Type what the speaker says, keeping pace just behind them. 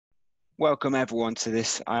Welcome everyone to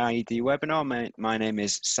this IIED webinar. My name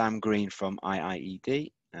is Sam Green from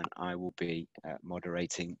IIED and I will be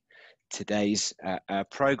moderating today's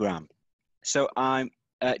program. So I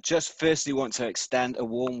just firstly want to extend a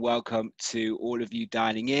warm welcome to all of you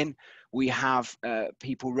dialing in. We have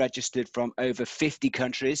people registered from over 50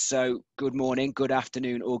 countries, so good morning, good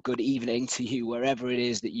afternoon or good evening to you wherever it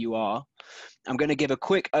is that you are. I'm going to give a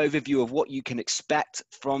quick overview of what you can expect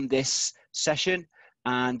from this session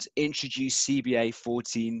and introduce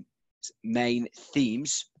CBA14's main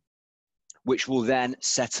themes, which will then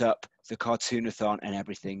set up the cartoonathon and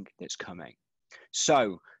everything that's coming.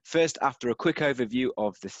 So first, after a quick overview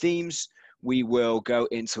of the themes, we will go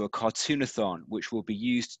into a cartoonathon, which will be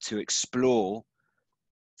used to explore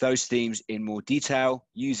those themes in more detail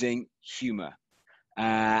using humour.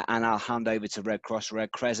 And I'll hand over to Red Cross,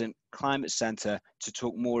 Red Crescent Climate Centre to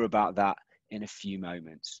talk more about that in a few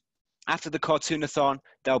moments. After the cartoonathon,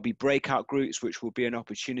 there'll be breakout groups, which will be an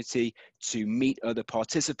opportunity to meet other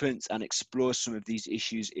participants and explore some of these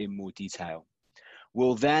issues in more detail.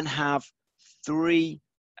 We'll then have three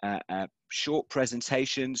short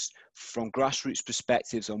presentations from grassroots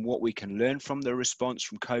perspectives on what we can learn from the response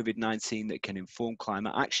from COVID-19 that can inform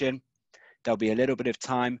climate action. There'll be a little bit of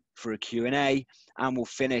time for a Q&A, and we'll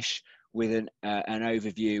finish with an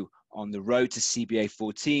overview on the road to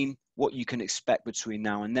CBA14, what you can expect between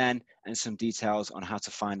now and then, and some details on how to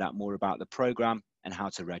find out more about the program and how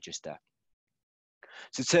to register.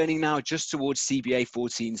 So turning now just towards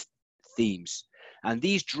CBA14's themes, and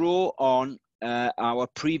these draw on our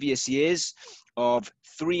previous years of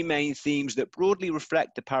three main themes that broadly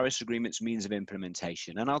reflect the Paris Agreement's means of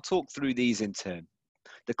implementation, and I'll talk through these in turn.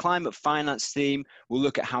 The climate finance theme will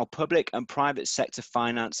look at how public and private sector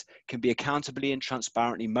finance can be accountably and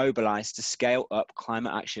transparently mobilized to scale up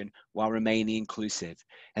climate action while remaining inclusive.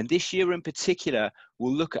 And this year in particular,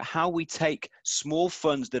 we'll look at how we take small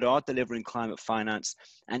funds that are delivering climate finance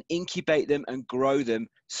and incubate them and grow them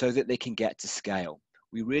so that they can get to scale.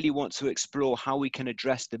 We really want to explore how we can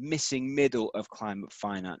address the missing middle of climate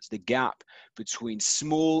finance, the gap between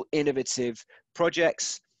small, innovative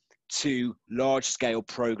projects to large-scale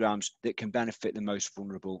programs that can benefit the most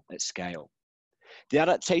vulnerable at scale. The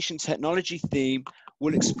adaptation technology theme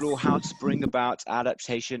will explore how to bring about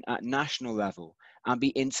adaptation at national level and be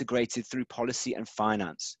integrated through policy and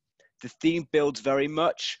finance. The theme builds very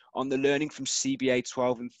much on the learning from CBA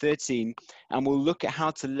 12 and 13, and we'll look at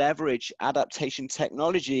how to leverage adaptation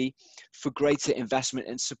technology for greater investment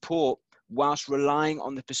and support, whilst relying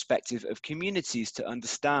on the perspective of communities to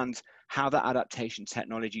understand how that adaptation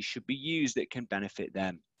technology should be used that can benefit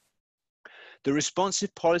them. The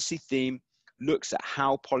responsive policy theme looks at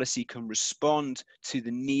how policy can respond to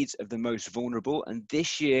the needs of the most vulnerable, and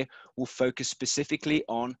this year will focus specifically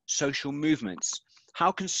on social movements.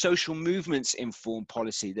 How can social movements inform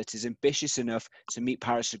policy that is ambitious enough to meet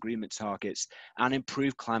Paris Agreement targets and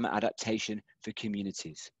improve climate adaptation for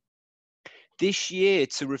communities? This year,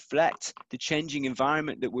 to reflect the changing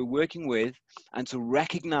environment that we're working with and to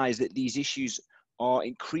recognize that these issues are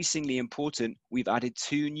increasingly important, we've added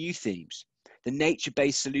two new themes. The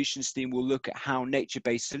nature-based solutions theme will look at how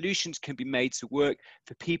nature-based solutions can be made to work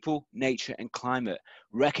for people, nature, and climate,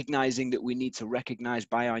 recognizing that we need to recognize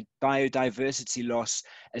biodiversity loss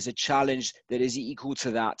as a challenge that is equal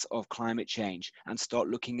to that of climate change and start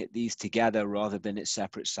looking at these together rather than as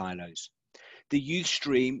separate silos. The youth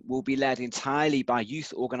stream will be led entirely by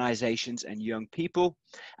youth organizations and young people,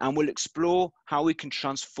 and will explore how we can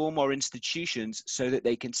transform our institutions so that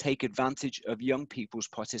they can take advantage of young people's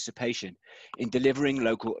participation in delivering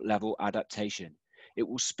local level adaptation. It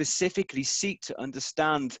will specifically seek to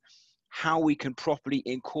understand how we can properly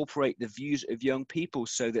incorporate the views of young people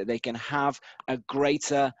so that they can have a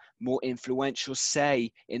greater, more influential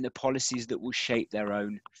say in the policies that will shape their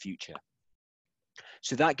own future.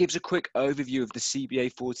 So that gives a quick overview of the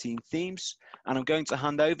CBA14 themes, and I'm going to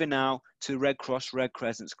hand over now to Red Cross Red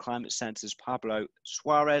Crescent's Climate Centre's Pablo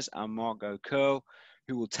Suarez and Margot Curl,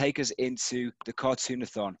 who will take us into the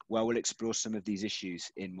cartoonathon, where we'll explore some of these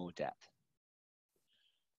issues in more depth.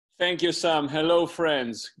 Thank you, Sam. Hello,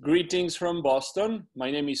 friends. Greetings from Boston. My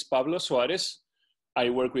name is Pablo Suarez. I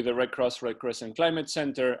work with the Red Cross Red Crescent Climate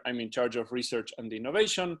Center. I'm in charge of research and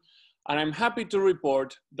innovation. And I'm happy to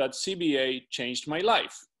report that CBA changed my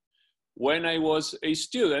life. When I was a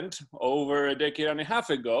student over a decade and a half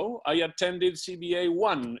ago, I attended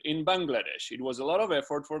CBA1 in Bangladesh. It was a lot of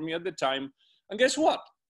effort for me at the time. And guess what?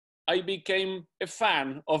 I became a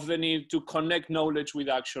fan of the need to connect knowledge with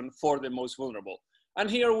action for the most vulnerable. And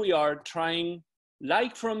here we are trying,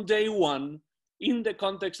 like from day one, in the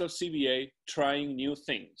context of CBA, trying new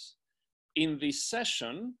things. In this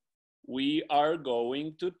session, we are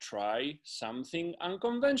going to try something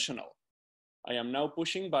unconventional. I am now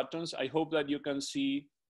pushing buttons. I hope that you can see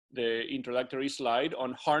the introductory slide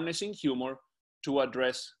on harnessing humor to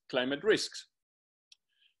address climate risks.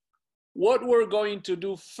 What we're going to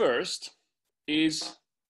do first is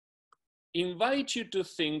invite you to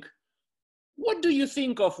think, what do you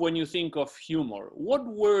think of when you think of humor? What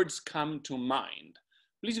words come to mind?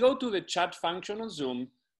 Please go to the chat function on Zoom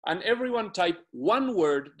and everyone type one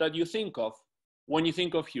word that you think of when you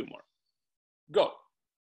think of humor. Go.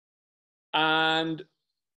 And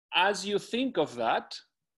as you think of that,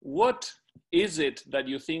 what is it that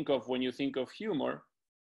you think of when you think of humor?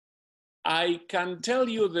 I can tell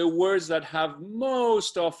you the words that have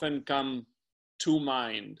most often come to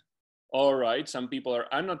mind. All right, some people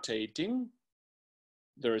are annotating.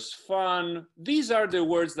 There's fun. These are the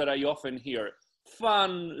words that I often hear.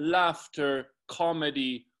 Fun, laughter,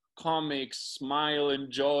 comedy, comics, smile,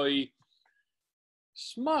 and joy.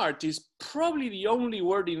 Smart is probably the only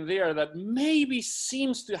word in there that maybe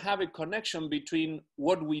seems to have a connection between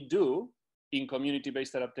what we do in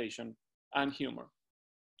community-based adaptation and humor.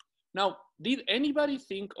 Now, did anybody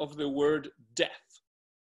think of the word death?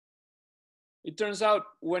 It turns out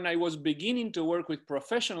when I was beginning to work with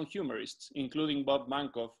professional humorists, including Bob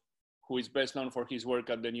Mankoff, who is best known for his work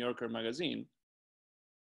at the New Yorker magazine,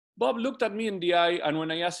 Bob looked at me in the eye, and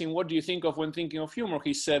when I asked him, what do you think of when thinking of humor?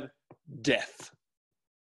 He said, death.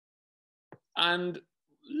 And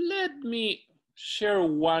let me share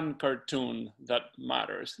one cartoon that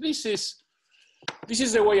matters. This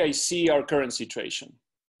is the way I see our current situation.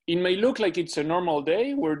 It may look like it's a normal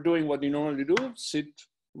day. We're doing what we normally do, sit,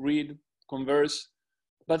 read, converse,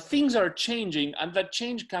 but things are changing, and that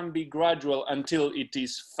change can be gradual until it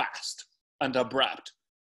is fast and abrupt.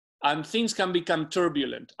 And things can become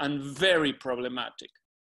turbulent and very problematic.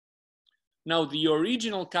 Now, the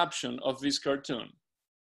original caption of this cartoon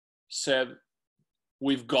said,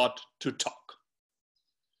 we've got to talk.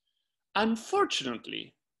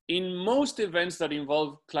 Unfortunately, in most events that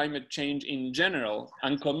involve climate change in general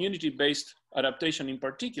and community-based adaptation in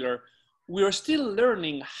particular, we are still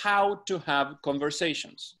learning how to have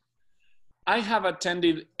conversations. I have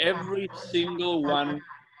attended every single one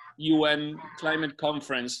UN climate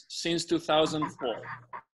conference since 2004,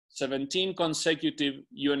 17 consecutive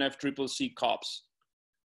UNFCCC COPs.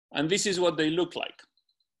 And this is what they look like.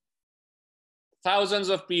 Thousands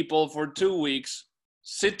of people for 2 weeks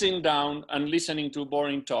sitting down and listening to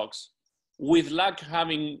boring talks, with luck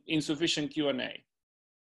having insufficient Q&A.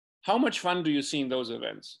 How much fun do you see in those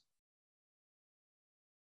events?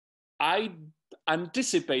 I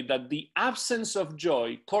anticipate that the absence of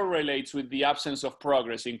joy correlates with the absence of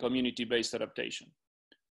progress in community-based adaptation.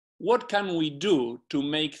 What can we do to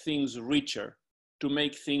make things richer, to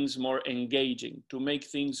make things more engaging, to make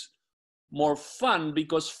things more fun,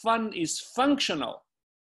 because fun is functional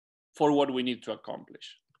for what we need to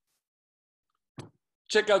accomplish?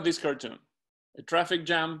 Check out this cartoon. A traffic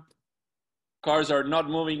jam, cars are not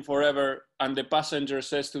moving forever, and the passenger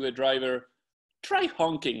says to the driver, try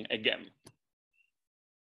honking again.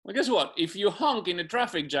 Well, guess what? If you honk in a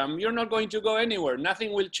traffic jam, you're not going to go anywhere.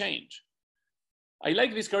 Nothing will change. I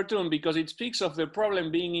like this cartoon because it speaks of the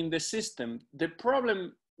problem being in the system. The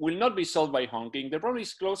problem will not be solved by honking. The problem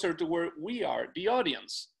is closer to where we are, the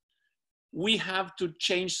audience. We have to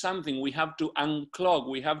change something. We have to unclog.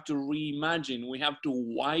 We have to reimagine. We have to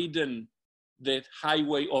widen the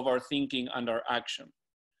highway of our thinking and our action.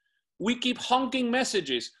 We keep honking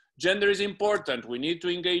messages. Gender is important. We need to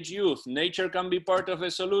engage youth. Nature can be part of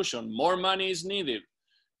the solution. More money is needed.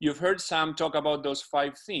 You've heard Sam talk about those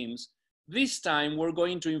 5 themes. This time, we're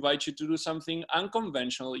going to invite you to do something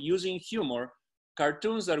unconventional using humor,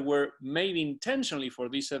 cartoons that were made intentionally for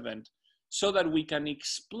this event, so that we can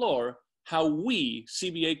explore how we,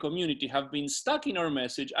 CBA community, have been stuck in our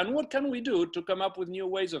message and what can we do to come up with new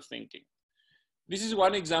ways of thinking. This is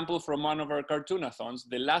one example from one of our cartoonathons,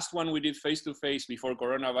 the last one we did face-to-face before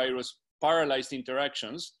coronavirus paralyzed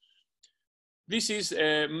interactions. This is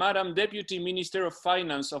Madam Deputy Minister of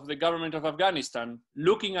Finance of the government of Afghanistan,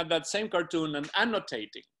 looking at that same cartoon and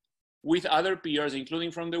annotating with other peers,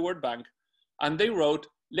 including from the World Bank. And they wrote,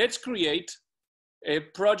 let's create a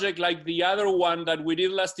project like the other one that we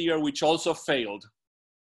did last year, which also failed.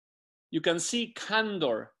 You can see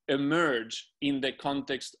candor emerge in the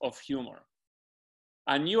context of humor.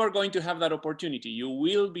 And you are going to have that opportunity. You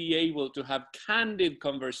will be able to have candid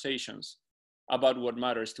conversations about what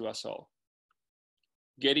matters to us all.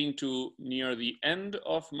 Getting to near the end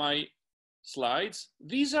of my slides,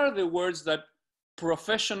 these are the words that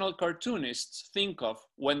professional cartoonists think of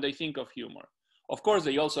when they think of humor. Of course,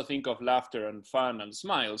 they also think of laughter and fun and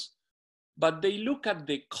smiles, but they look at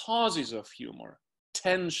the causes of humor: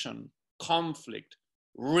 tension, conflict,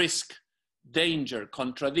 risk, danger,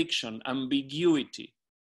 contradiction, ambiguity.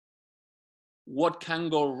 What can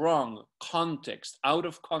go wrong, context, out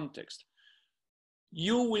of context.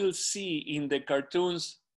 You will see in the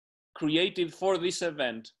cartoons created for this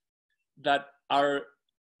event that our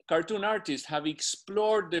cartoon artists have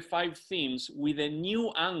explored the 5 themes with a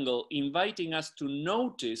new angle, inviting us to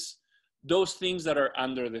notice those things that are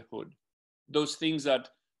under the hood, those things that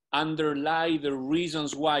underlie the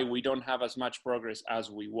reasons why we don't have as much progress as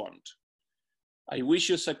we want. I wish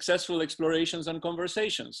you successful explorations and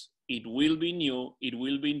conversations. It will be new, it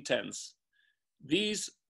will be intense. These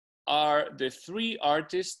are the 3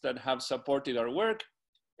 artists that have supported our work: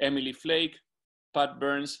 Emily Flake, Pat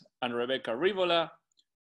Burns, and Rebecca Rivola.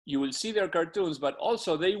 You will see their cartoons, but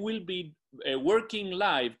also they will be working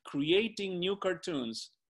live, creating new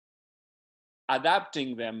cartoons,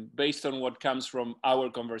 adapting them based on what comes from our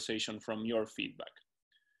conversation, from your feedback.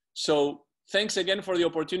 So thanks again for the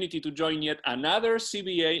opportunity to join yet another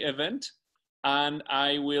CBA event, and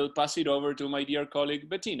I will pass it over to my dear colleague,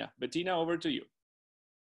 Bettina. Bettina, over to you.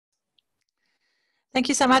 Thank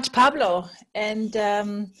you so much, Pablo. And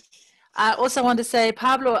I also want to say,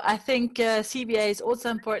 Pablo, I think CBA is also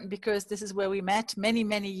important because this is where we met many,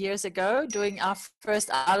 many years ago doing our first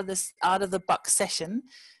out of the box session.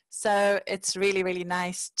 So it's really, really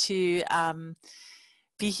nice to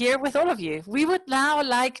be here with all of you. We would now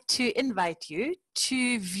like to invite you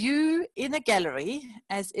to view in a gallery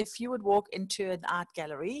as if you would walk into an art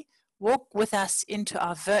gallery, walk with us into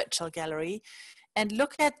our virtual gallery and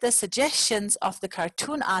look at the suggestions of the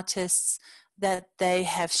cartoon artists that they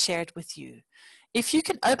have shared with you. If you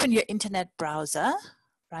can open your internet browser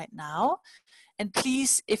right now, and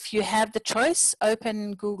please, if you have the choice,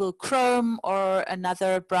 open Google Chrome or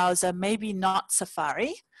another browser, maybe not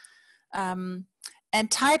Safari, and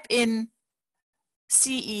type in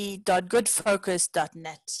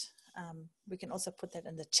ce.goodfocus.net. We can also put that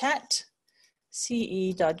in the chat,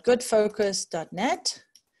 ce.goodfocus.net.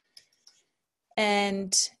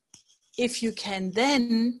 And if you can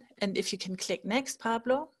then, and if you can click next,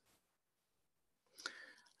 Pablo,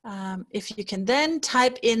 if you can then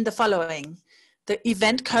type in the following. The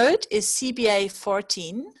event code is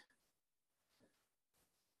CBA14.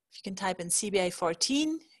 If you can type in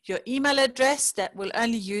CBA14, your email address that we'll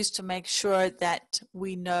only use to make sure that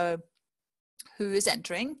we know who is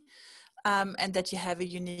entering, and that you have a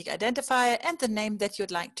unique identifier and the name that you'd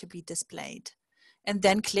like to be displayed. And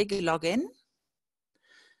then click login.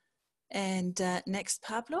 And next,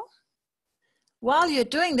 Pablo. While you're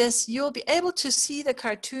doing this, you'll be able to see the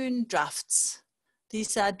cartoon drafts.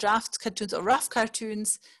 These are draft cartoons or rough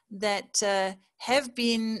cartoons that have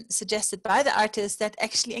been suggested by the artists that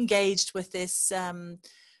actually engaged with this,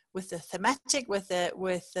 with the thematic, with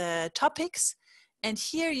the topics. And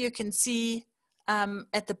here you can see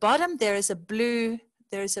at the bottom there is a blue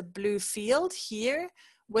field here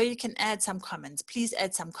where you can add some comments. Please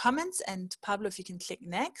add some comments, and Pablo, if you can click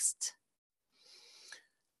next.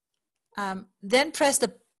 Then press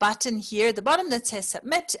the button here at the bottom that says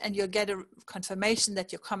submit, and you'll get a confirmation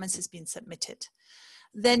that your comments has been submitted.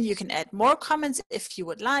 Then you can add more comments if you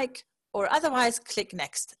would like, or otherwise click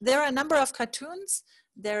next. There are a number of cartoons.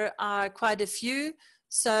 There are quite a few.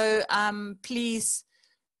 So please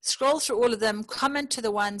scroll through all of them, comment to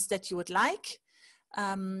the ones that you would like,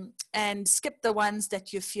 and skip the ones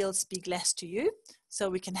that you feel speak less to you. So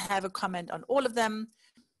we can have a comment on all of them.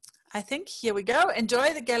 I think, here we go.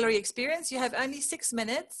 Enjoy the gallery experience. You have only 6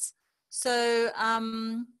 minutes. So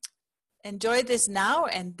enjoy this now,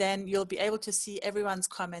 and then you'll be able to see everyone's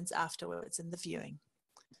comments afterwards in the viewing.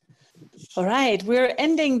 All right, we're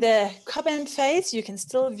ending the comment phase. You can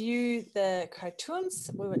still view the cartoons.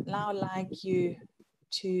 We would now like you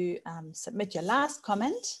to submit your last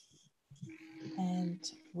comment, and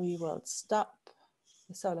we will stop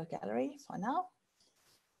the solo gallery for now.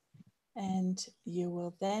 And you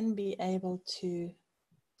will then be able to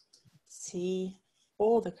see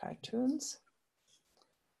all the cartoons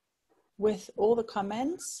with all the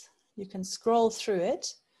comments. You can scroll through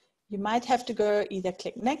it. You might have to go either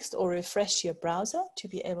click next or refresh your browser to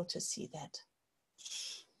be able to see that.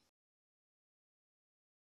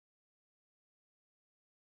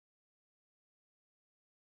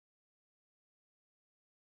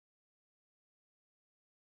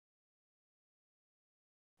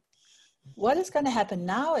 What is going to happen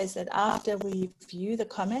now is that after we view the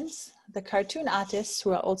comments, the cartoon artists who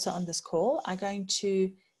are also on this call are going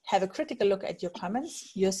to have a critical look at your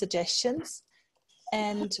comments, your suggestions,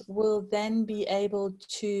 and will then be able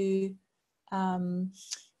to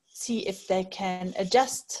see if they can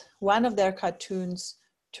adjust one of their cartoons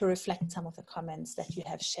to reflect some of the comments that you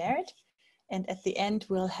have shared. And at the end,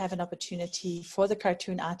 we'll have an opportunity for the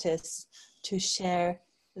cartoon artists to share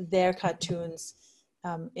their cartoons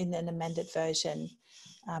in an amended version,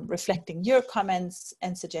 reflecting your comments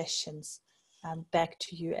and suggestions back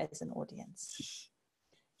to you as an audience.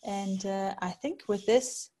 And I think with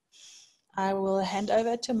this, I will hand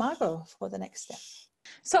over to Margot for the next step.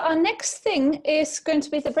 So our next thing is going to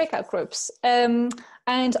be the breakout groups. And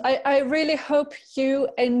I really hope you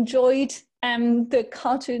enjoyed the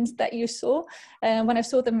cartoons that you saw. When I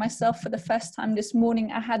saw them myself for the first time this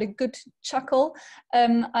morning, I had a good chuckle.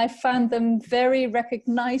 I found them very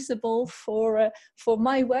recognizable for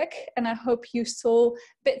my work, and I hope you saw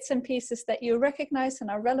bits and pieces that you recognize and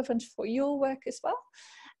are relevant for your work as well.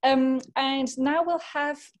 And now we'll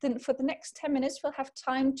have, for the next 10 minutes, we'll have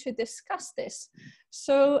time to discuss this.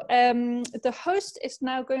 So the host is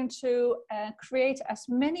now going to create as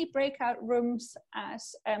many breakout rooms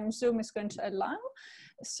as Zoom is going to allow.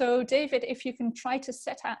 So David, if you can try to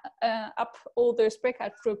set up all those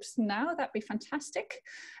breakout groups now, that'd be fantastic.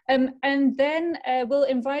 And then we'll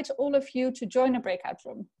invite all of you to join a breakout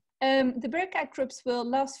room. The breakout groups will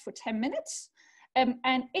last for 10 minutes.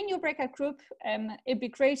 And in your breakout group, it'd be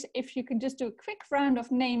great if you can just do a quick round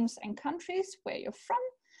of names and countries where you're from,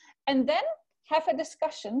 and then have a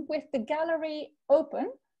discussion with the gallery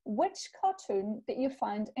open. Which cartoon that you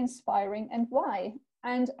find inspiring and why?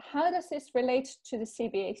 And how does this relate to the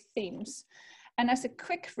CBA themes? And as a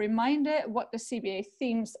quick reminder, what the CBA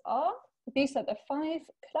themes are, these are the 5: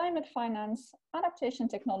 climate finance, adaptation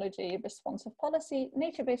technology, responsive policy,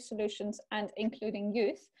 nature-based solutions, and including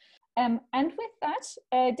youth. And with that,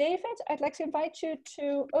 David, I'd like to invite you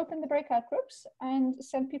to open the breakout groups and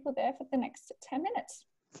send people there for the next 10 minutes.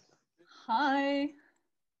 Hi.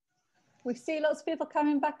 We see lots of people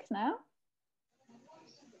coming back now.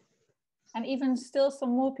 And even still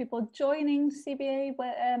some more people joining CBA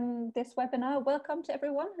this webinar. Welcome to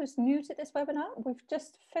everyone who's new to this webinar. We've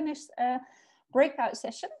just finished a breakout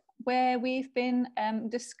session where we've been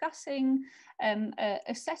discussing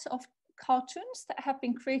a set of cartoons that have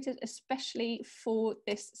been created especially for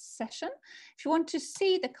this session. If you want to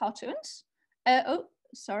see the cartoons, oh,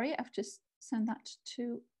 sorry, I've just sent that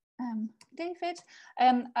to David.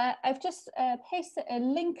 I've just pasted a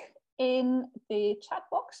link in the chat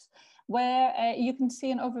box where you can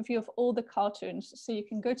see an overview of all the cartoons. So you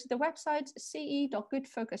can go to the website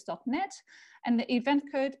ce.goodfocus.net, and the event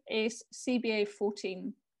code is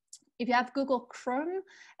CBA14. If you have Google Chrome,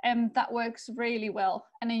 that works really well.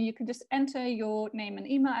 And then you can just enter your name and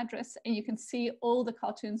email address, and you can see all the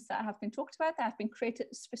cartoons that have been talked about that have been created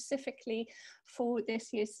specifically for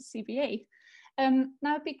this year's CBA.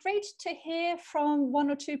 Now it'd be great to hear from one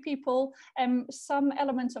or two people some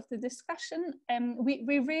elements of the discussion.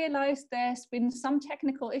 We realized there's been some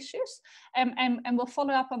technical issues, and we'll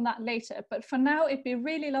follow up on that later. But for now, it'd be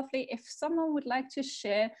really lovely if someone would like to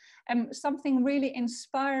share something really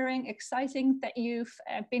inspiring, exciting that you've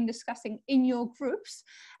been discussing in your groups.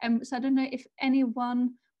 So I don't know if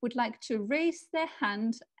anyone would like to raise their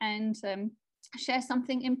hand and share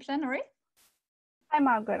something in plenary. Hi,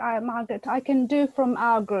 Margaret. Margaret, I can do from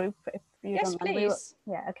our group if you don't mind. Please.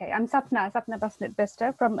 Yeah, okay. I'm Sapna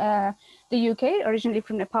Basnet-Bester from the UK, originally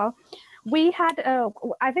from Nepal. We had,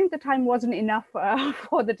 I think the time wasn't enough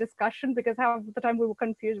for the discussion because half of the time we were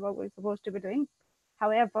confused what we were supposed to be doing.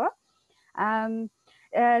 However,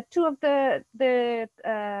 two of the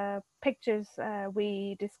pictures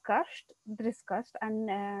we discussed, and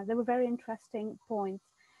they were very interesting points.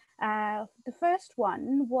 The first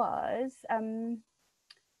one was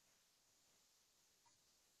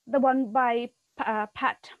the one by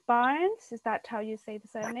Pat Barnes. Is that how you say the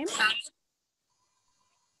surname?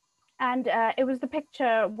 And it was the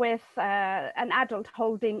picture with an adult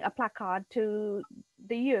holding a placard to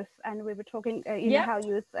the youth, and we were talking, you know, how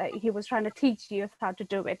youth, he was trying to teach youth how to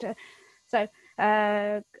do it. So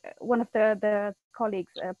one of the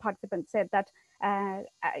colleagues, participants, said that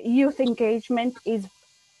youth engagement is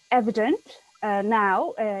evident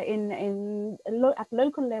now at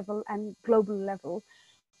local level and global level,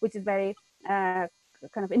 which is very kind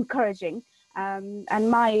of encouraging. And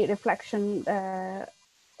my reflection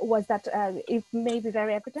was that it may be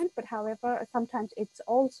very evident, but however, sometimes it's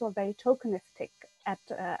also very tokenistic at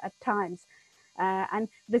times. And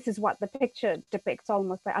this is what the picture depicts,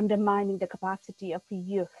 almost by undermining the capacity of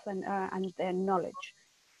youth and their knowledge.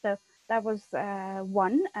 So that was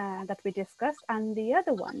one that we discussed. And the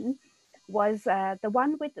other one was the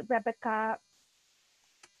one with Rebecca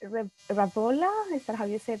Ravola, is that how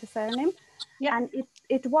you say the surname? Yeah. And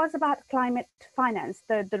it was about climate finance,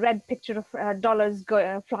 the red picture of dollars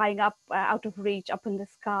flying up out of reach, up in the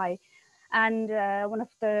sky. And one of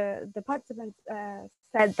the participants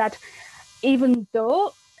said that even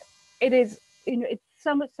though it is, it's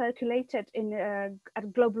so much circulated at a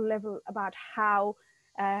global level about how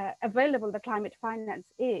available the climate finance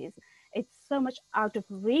is, it's so much out of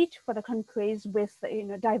reach for the countries with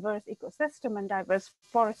diverse ecosystem and diverse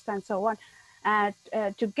forests and so on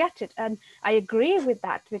to get it. And I agree with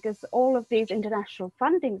that, because all of these international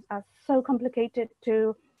fundings are so complicated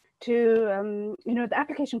the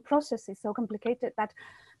application process is so complicated that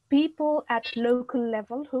people at local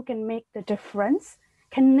level who can make the difference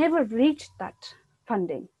can never reach that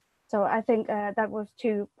funding. So I think that was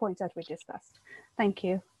 2 points that we discussed. Thank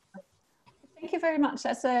you. Thank you very much.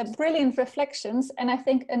 That's brilliant reflections, and I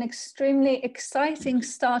think an extremely exciting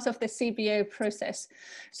start of the CBA process.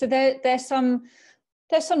 So there's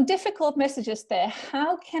some difficult messages there.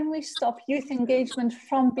 How can we stop youth engagement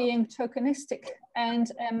from being tokenistic?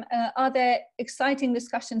 And are there exciting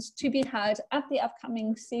discussions to be had at the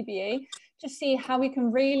upcoming CBA to see how we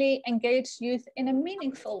can really engage youth in a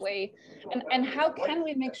meaningful way? And how can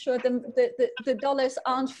we make sure the dollars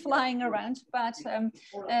aren't flying around, but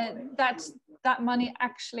that money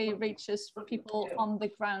actually reaches people on the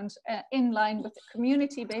ground in line with the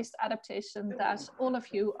community-based adaptation that all of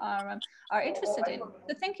you are interested in.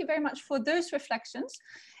 So thank you very much for those reflections.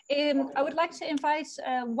 I would like to invite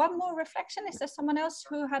one more reflection. Is there someone else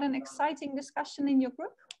who had an exciting discussion in your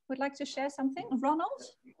group? Would like to share something? Ronald?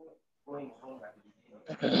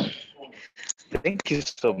 Thank you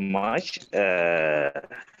so much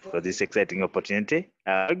for this exciting opportunity.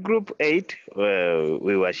 Group 8,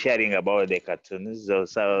 we were sharing about the cartoons.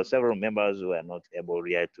 So several members were not able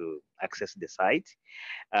really to access the site.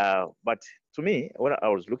 But to me, when I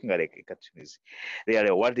was looking at the cartoons,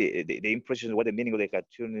 really what the impressions, what the meaning of the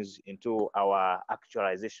cartoon is into our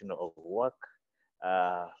actualization of work.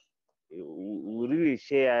 We really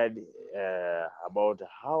shared about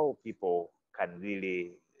how people can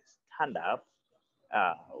really stand up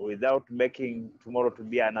without making tomorrow to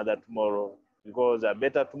be another tomorrow, because a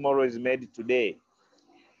better tomorrow is made today.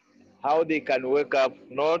 How they can wake up,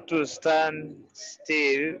 not to stand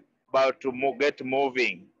still, but to get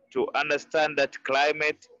moving, to understand that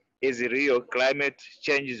climate is real, climate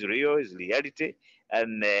change is real, is reality,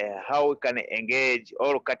 and how we can engage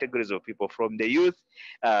all categories of people, from the youth,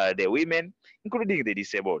 the women, including the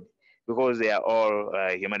disabled, because they are all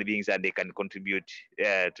human beings and they can contribute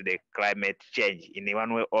to the climate change in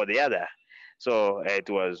one way or the other. So it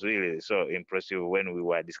was really so impressive when we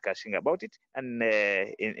were discussing about it. And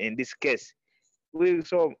in this case, we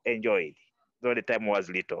so enjoyed, though the time was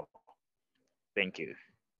little. Thank you.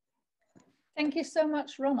 Thank you so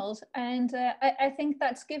much, Ronald. And I think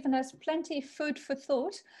that's given us plenty food for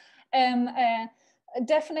thought.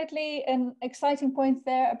 Definitely an exciting point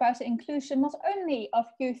there about the inclusion, not only of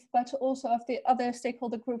youth, but also of the other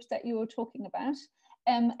stakeholder groups that you were talking about.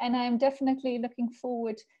 And I'm definitely looking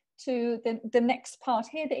forward to the next part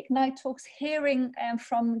here, the Ignite Talks, hearing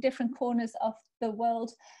from different corners of the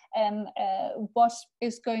world what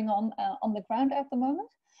is going on the ground at the moment.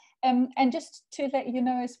 And just to let you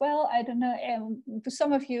know as well, I don't know,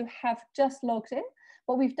 some of you have just logged in.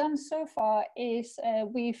 What we've done so far is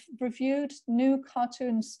we've reviewed new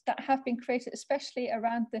cartoons that have been created, especially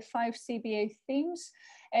around the 5 CBA themes.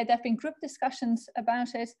 There have been group discussions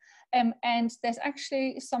about it, and there's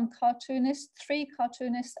actually some cartoonists, 3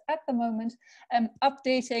 cartoonists at the moment,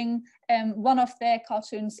 updating one of their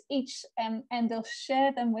cartoons each, and they'll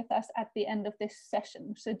share them with us at the end of this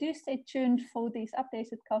session. So do stay tuned for these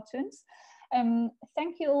updated cartoons.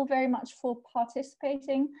 Thank you all very much for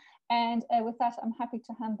participating. And with that, I'm happy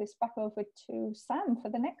to hand this back over to Sam for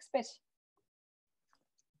the next bit.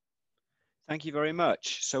 Thank you very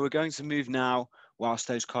much. So we're going to move now, whilst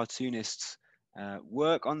those cartoonists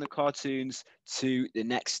work on the cartoons, to the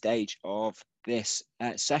next stage of this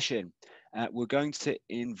session. We're going to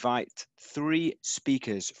invite 3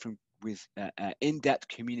 speakers with in-depth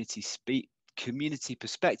community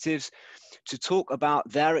perspectives to talk about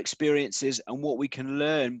their experiences and what we can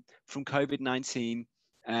learn from COVID-19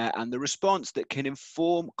 and the response that can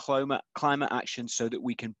inform climate action so that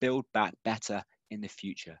we can build back better in the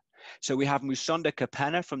future. So we have Musonda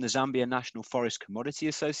Kapena from the Zambia National Forest Commodity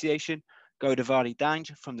Association, Godavari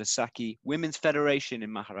Danj from the Saki Women's Federation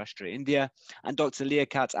in Maharashtra, India, and Dr.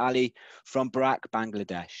 Liaquat Ali from BRAC,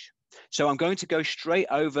 Bangladesh. So I'm going to go straight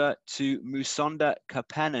over to Musonda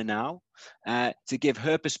Kapena now to give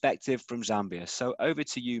her perspective from Zambia. So over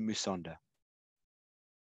to you, Musonda.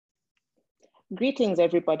 Greetings,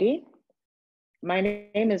 everybody. My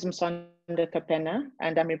name is Msonda Kapena,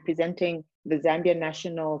 and I'm representing the Zambia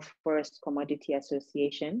National Forest Commodity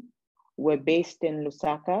Association. We're based in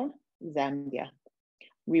Lusaka, Zambia.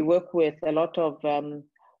 We work with a lot of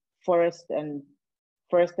forest and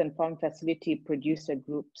farm facility producer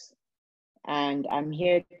groups. And I'm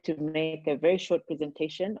here to make a very short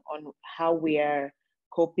presentation on how we are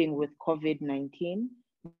coping with COVID-19,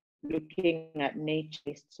 looking at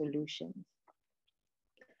nature-based solutions.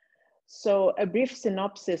 So a brief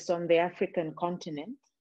synopsis on the African continent.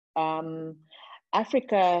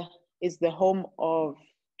 Africa is the home of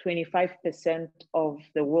 25% of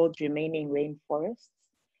the world's remaining rainforests,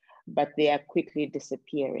 but they are quickly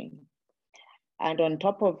disappearing. And on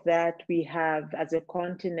top of that, we have, as a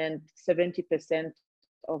continent, 70%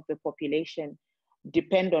 of the population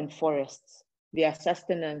depend on forests. Their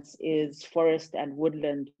sustenance is forest and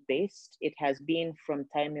woodland based. It has been from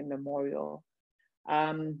time immemorial.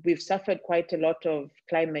 We've suffered quite a lot of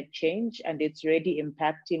climate change, and it's already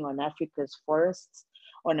impacting on Africa's forests,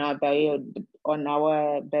 on our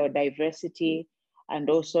biodiversity, and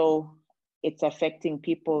also it's affecting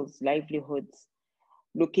people's livelihoods.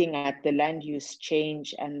 Looking at the land use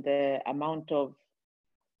change and the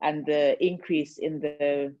increase in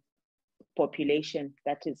the population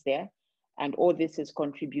that is there, and all this is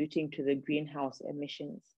contributing to the greenhouse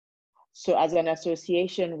emissions. So as an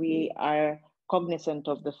association, we are cognizant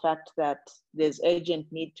of the fact that there's urgent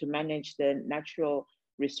need to manage the natural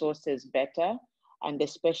resources better, and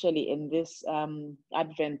especially in this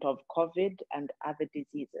advent of COVID and other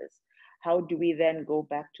diseases. How do we then go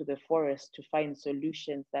back to the forest to find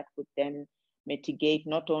solutions that would then mitigate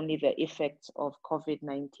not only the effects of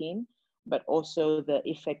COVID-19, but also the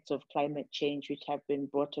effects of climate change, which have been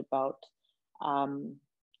brought about,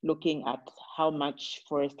 looking at how much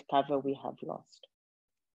forest cover we have lost.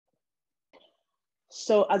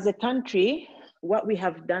 So as a country, what we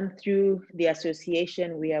have done through the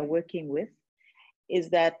association we are working with is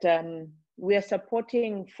that we are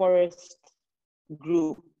supporting forest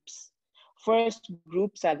groups. Forest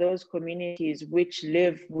groups are those communities which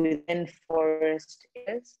live within forest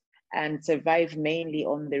areas and survive mainly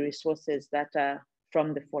on the resources that are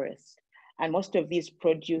from the forest. And most of these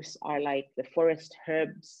produce are like the forest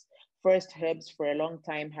herbs. Forest herbs for a long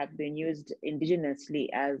time have been used indigenously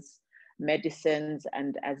as medicines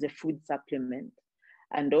and as a food supplement.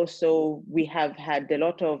 And also we have had a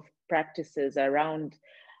lot of practices around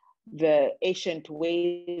the ancient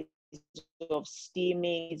ways of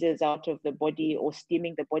steaming diseases out of the body, or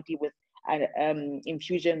steaming the body with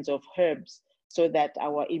infusions of herbs so that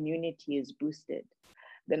our immunity is boosted.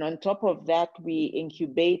 Then on top of that, we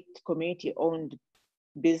incubate community-owned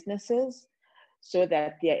businesses so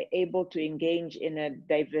that they are able to engage in a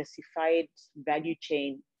diversified value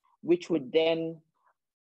chain, which would then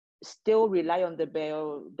still rely on the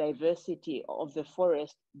biodiversity of the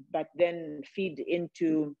forest, but then feed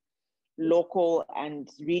into local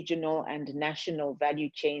and regional and national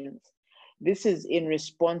value chains. This is in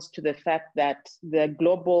response to the fact that the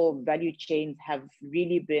global value chains have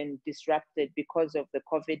really been disrupted because of the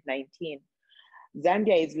COVID-19.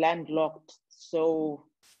 Zambia is landlocked, so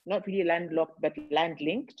not really landlocked, but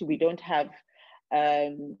land-linked.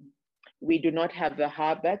 We do not have a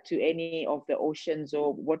harbor to any of the oceans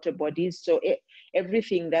or water bodies. So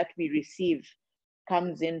everything that we receive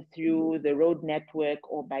comes in through the road network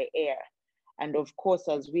or by air. And of course,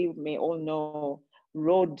 as we may all know,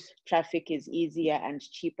 road traffic is easier and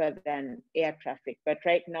cheaper than air traffic. But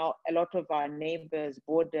right now, a lot of our neighbors'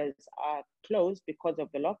 borders are closed because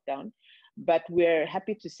of the lockdown. But we're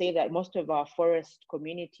happy to say that most of our forest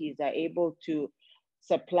communities are able to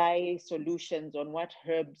supply solutions on what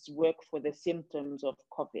herbs work for the symptoms of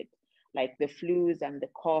COVID, like the flus and the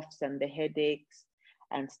coughs and the headaches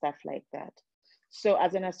and stuff like that. So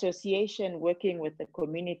as an association working with the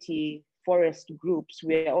community forest groups,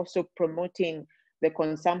 we are also promoting the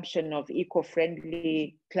consumption of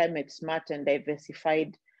eco-friendly, climate-smart and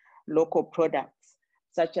diversified local products,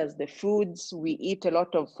 such as the foods. We eat a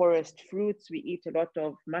lot of forest fruits, we eat a lot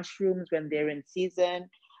of mushrooms when they're in season,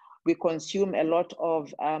 we consume a lot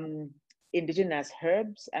of indigenous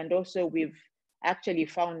herbs, and also we've actually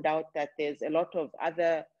found out that there's a lot of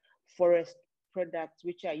other forest products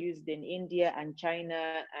which are used in India and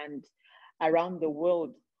China and around the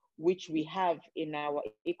world, which we have in our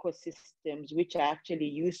ecosystems, which are actually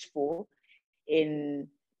useful in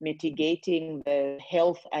mitigating the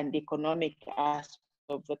health and economic aspects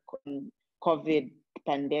of the COVID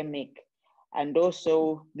pandemic. And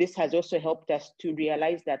also, this has also helped us to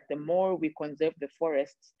realize that the more we conserve the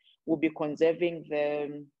forests, we'll be conserving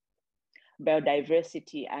the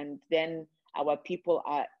biodiversity, and then our people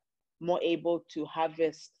are more able to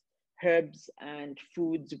harvest herbs and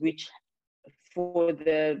foods which for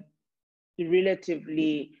the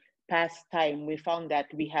relatively past time we found that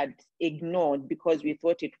we had ignored because we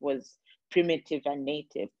thought it was primitive and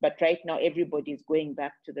native. But right now everybody is going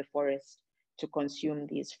back to the forest to consume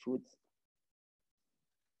these foods.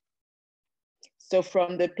 So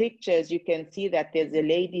from the pictures, you can see that there's a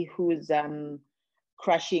lady who's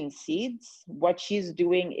crushing seeds. What she's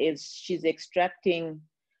doing is she's extracting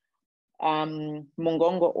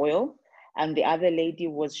mongongo oil, and the other lady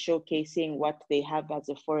was showcasing what they have as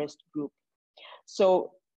a forest group.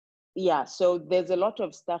 So yeah, so there's a lot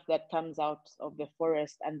of stuff that comes out of the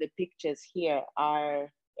forest, and the pictures here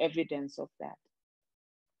are evidence of that.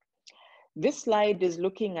 This slide is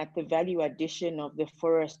looking at the value addition of the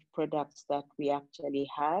forest products that we actually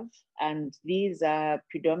have. And these are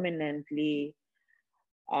predominantly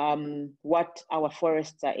what our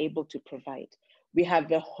forests are able to provide. We have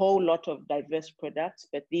a whole lot of diverse products,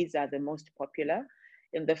 but these are the most popular.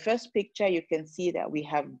 In the first picture, you can see that we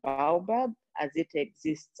have baobab as it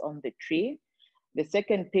exists on the tree. The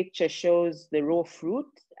second picture shows the raw fruit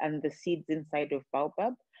and the seeds inside of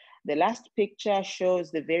baobab. The last picture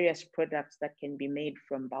shows the various products that can be made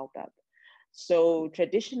from baobab. So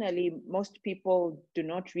traditionally, most people do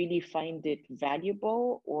not really find it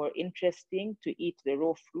valuable or interesting to eat the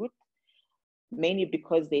raw fruit, mainly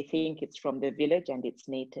because they think it's from the village and it's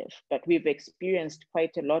native. But we've experienced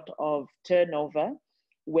quite a lot of turnover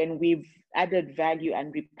when we've added value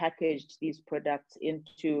and repackaged these products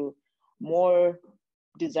into more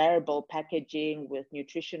desirable packaging with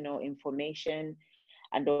nutritional information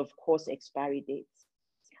and of course expiry dates.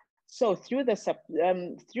 So through the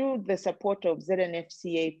support of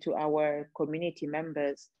ZNFCA to our community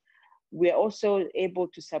members, we're also able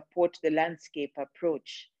to support the landscape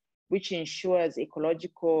approach, which ensures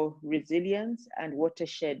ecological resilience and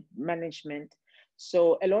watershed management.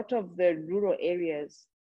 So a lot of the rural areas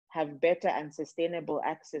have better and sustainable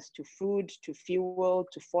access to food, to fuel,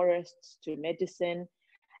 to forests, to medicine,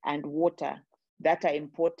 and water that are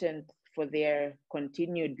important for their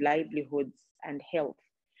continued livelihoods and health.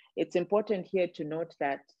 It's important here to note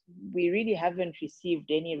that we really haven't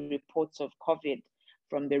received any reports of COVID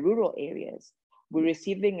from the rural areas. We're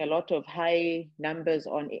receiving a lot of high numbers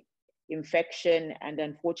on infection and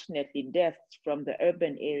unfortunately deaths from the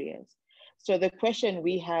urban areas. So the question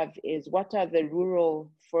we have is, what are the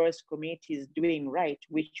rural forest communities doing right,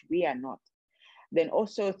 which we are not? Then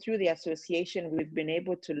also through the association, we've been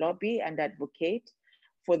able to lobby and advocate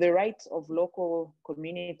for the rights of local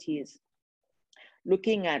communities,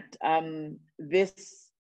 looking at this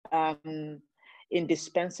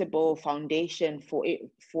indispensable foundation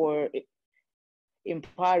for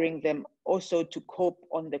empowering them also to cope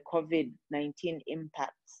on the COVID-19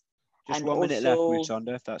 impacts. Just 1 minute left,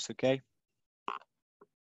 Musonda, if that's okay.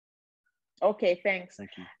 Okay, thanks.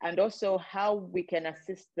 Thank you. And also how we can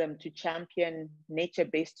assist them to champion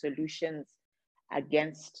nature-based solutions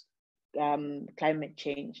against climate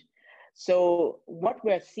change. So what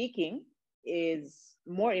we're seeking is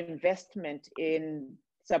more investment in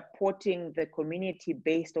supporting the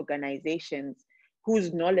community-based organizations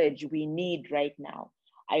whose knowledge we need right now.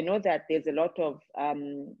 I know that there's a lot of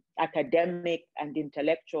academic and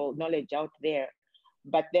intellectual knowledge out there,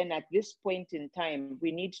 but then at this point in time,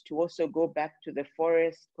 we need to also go back to the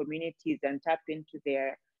forest communities and tap into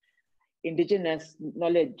their indigenous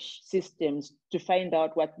knowledge systems to find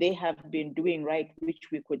out what they have been doing right, which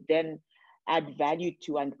we could then add value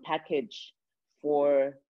to and package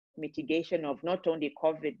for mitigation of not only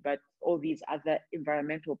COVID, but all these other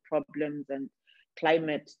environmental problems and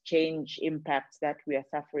climate change impacts that we are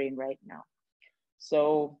suffering right now.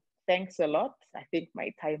 So thanks a lot. I think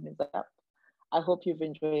my time is up. I hope you've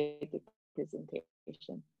enjoyed the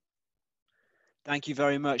presentation. Thank you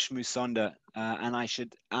very much, Musonda. And I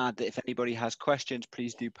should add that if anybody has questions,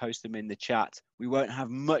 please do post them in the chat. We won't have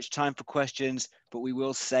much time for questions, but we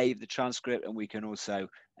will save the transcript and we can also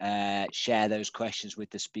share those questions with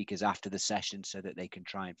the speakers after the session so that they can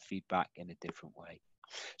try and feedback in a different way.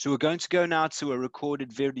 So we're going to go now to a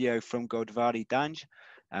recorded video from Godvari Danj.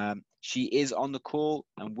 She is on the call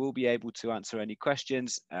and will be able to answer any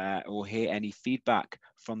questions or hear any feedback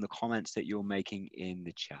from the comments that you're making in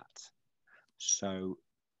the chat. So,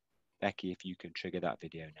 Becky, if you can trigger that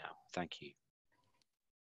video now. Thank you.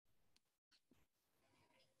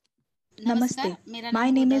 Namaste.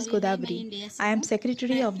 My name is Godabri. I am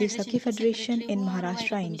Secretary of the Sakhi Federation in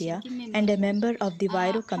Maharashtra, India, and a member of the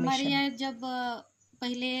Huairou Commission.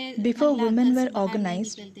 Before women were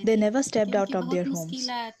organized, they never stepped out of their homes.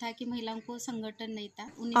 After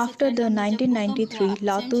the 1993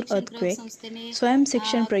 Latur earthquake, Swayam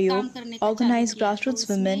Shikshan Prayog organized grassroots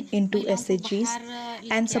women into SHGs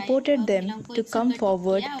and supported them to come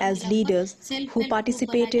forward as leaders who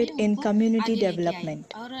participated in community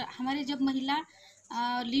development.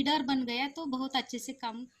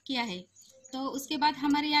 The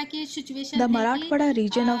Marathwada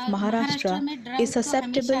region of Maharashtra is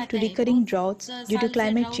susceptible to recurring droughts due to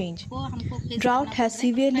climate change. Drought has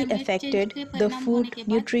severely affected the food,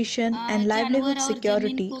 nutrition, and livelihood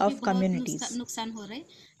security of communities.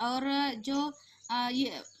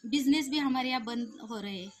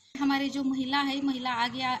 हमारे जो महिला है महिला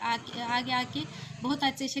आगे आके बहुत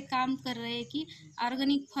अच्छे से काम कर रहे हैं कि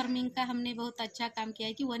ऑर्गेनिक फार्मिंग का हमने बहुत अच्छा काम किया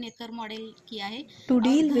है कि 1 एकड़ मॉडल किया है To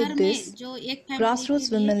deal with this,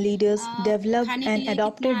 grassroots women leaders developed and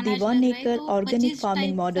adopted the 1 acre organic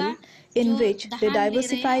farming model in which they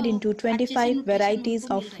diversified into 25 varieties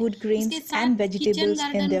of food grains and vegetables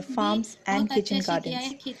in their farms and kitchen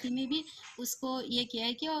gardens.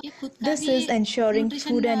 This is ensuring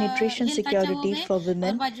food and nutrition security for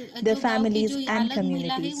women, their families and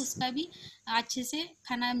communities. अच्छे से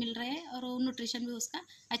खाना मिल रहा है और nutrition भी उसका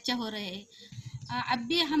अच्छा हो रहा है।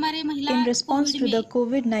 In response to the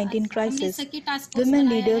COVID-19 crisis, women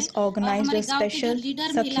leaders organized a special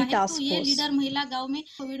Sakhi task force.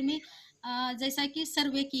 जैसा कि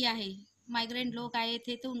सर्वे किया है, माइग्रेंट लोग आए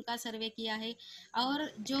थे तो उनका सर्वे किया है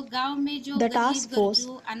और जो गांव में जो The task force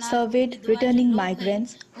surveyed returning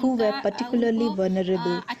migrants who were particularly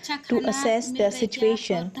vulnerable to assess their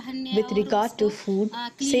situation with regard to food,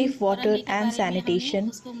 safe water and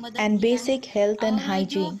sanitation, and basic health and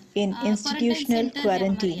hygiene in institutional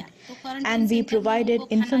quarantine. And we provided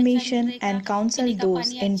information and counseled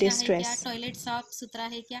those in distress. Toilet साफ सुथरा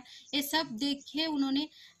है क्या, ये सब देख के उन्होंने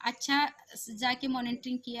अच्छा जाके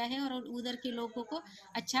मॉनिटरिंग किया है और उधर के लोगों को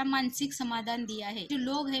अच्छा मानसिक समाधान दिया है। जो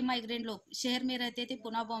लोग हैं माइग्रेंट लोग शहर में रहते थे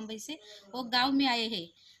पुणे बॉम्बे से, वो गांव में आए हैं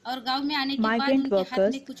और गांव में आने के बाद उनके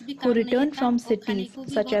हाथ में कुछ भी काम नहीं था, who returned from cities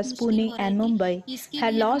such as Pune and Mumbai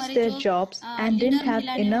had lost their jobs and didn't have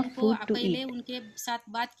enough food to eat. उनके साथ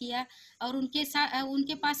बात किया और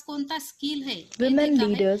उनके पास कौन सा स्किल है। Women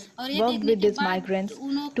leaders worked with these migrants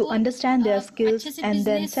to understand their skills and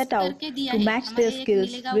then set out to match their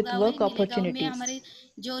skills with work opportunities.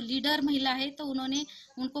 जो लीडर महिला है तो उन्होंने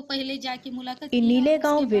उनको पहले जाके मुलाकात In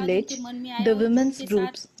Nilegaon village, the women's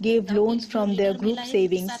groups gave loans from their group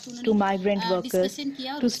savings to migrant workers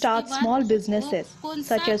to start small businesses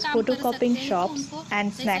such as photocopying shops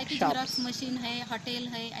and snack shops. Machine है, होटल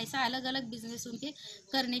है, ऐसा अलग-अलग बिजनेस उनके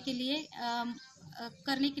करने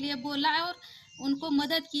के लिए बोला और उनको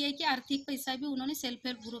मदद की है कि आर्थिक पैसा भी उन्होंने सेल्फ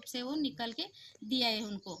हेल्प ग्रुप से वो निकल के दिया है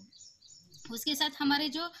उनको। उसके साथ हमारे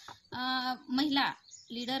जो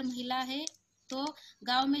लीडर महिला है तो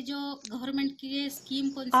गांव में जो गवर्नमेंट की स्कीम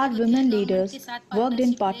कौन सी Our women leaders worked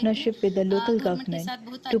in partnership with the local government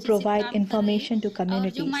to provide information to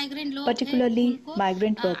communities, particularly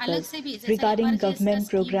migrant workers, regarding government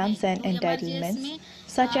programs and entitlements,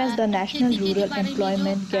 such as the National Rural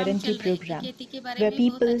Employment Guarantee Program, where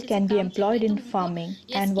people can be employed in farming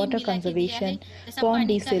and water conservation, pond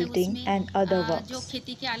desilting, and other works.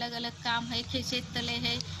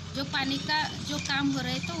 जो पानी का जो काम हो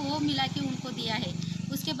रहा है तो वो मिला के उनको दिया है।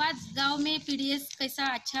 उसके बाद गांव में पीडीएस कैसा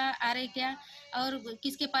अच्छा आ रहा है क्या और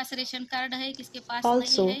किसके पास रेशन कार्ड है किसके पास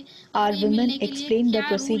Also, नहीं है। our women explained the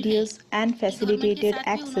procedures and facilitated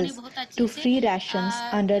access to free rations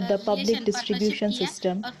under the public distribution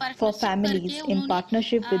system for families in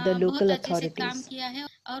partnership with the local authorities.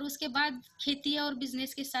 और उसके बाद खेती और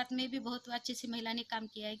बिजनेस के साथ में भी बहुत अच्छे से महिला ने काम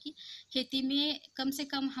किया है कि खेती में कम से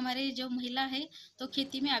कम हमारे जो महिला है तो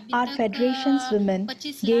खेती में अभी Our federation's women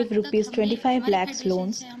gave rupees 25 lakhs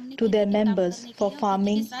loans to their members for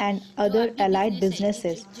farming and other allied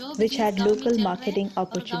businesses which had local marketing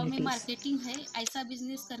opportunities. Marketing है ऐसा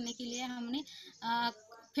बिजनेस करने के लिए हमने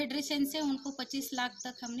फेडरेशन से उनको 25 लाख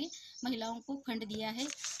तक हमने महिलाओं को फंड दिया है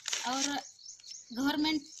और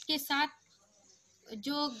गवर्नमेंट के साथ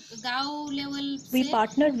We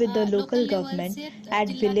partnered with the local government at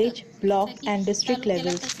village, block and district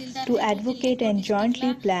levels to advocate and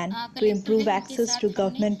jointly plan to improve access to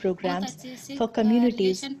government programs for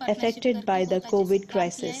communities affected by the COVID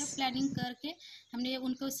crisis.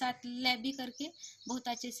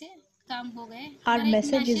 Our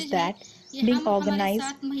message is that being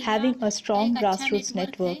organized, having a strong grassroots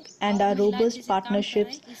network and our robust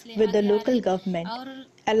partnerships with the local government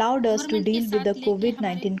allowed us to deal with the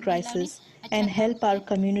COVID-19 crisis and help our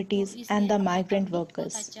communities and the migrant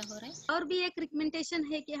workers. और भी एक recommendation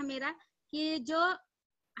है कि मेरा कि जो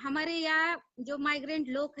हमारे यहाँ जो माइग्रेंट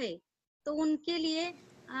लोग हैं तो उनके लिए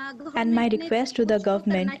And my request to the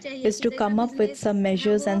government is to come up with some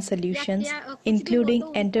measures and solutions, including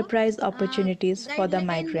enterprise opportunities for the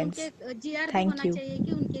migrants. Thank you.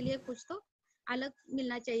 कि उनके लिए कुछ तो अलग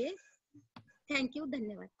मिलना चाहिए. Thank you.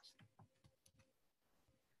 धन्यवाद.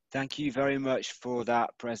 Thank you very much for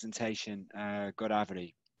that presentation,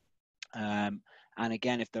 Godavari. And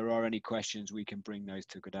again, if there are any questions, we can bring those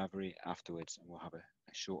to Godavari afterwards, and we'll have a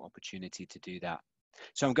short opportunity to do that.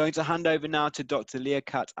 So I'm going to hand over now to Dr.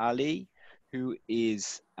 Liaquat Ali, who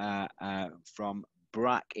is from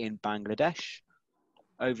BRAC in Bangladesh.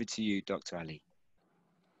 Over to you, Dr. Ali.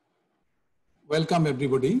 Welcome,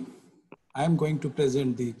 everybody. I am going to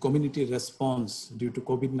present the community response due to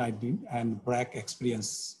COVID-19 and BRAC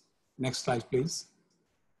experience. Next slide, please.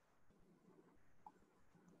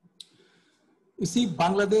 You see,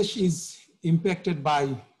 Bangladesh is impacted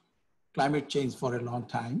by climate change for a long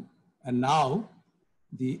time, and now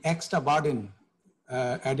the extra burden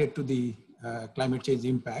added to the climate change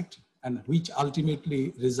impact, and which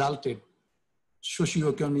ultimately resulted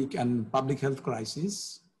socioeconomic and public health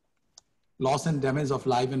crisis, loss and damage of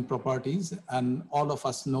life and properties. And all of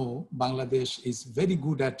us know Bangladesh is very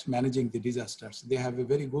good at managing the disasters. They have a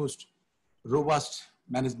very good, robust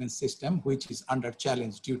management system, which is under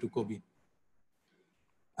challenge due to COVID.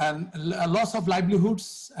 And a loss of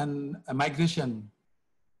livelihoods and migration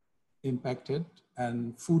impacted,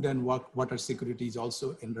 and food and water security is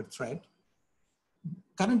also under threat.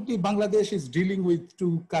 Currently, Bangladesh is dealing with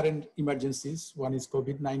two current emergencies. One is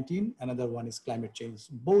COVID-19, another one is climate change.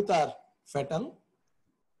 Both are fatal,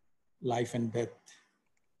 life and death.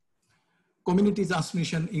 Community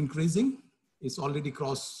transmission increasing. It's already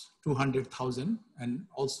crossed 200,000, and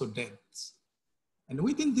also deaths. And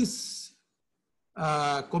within this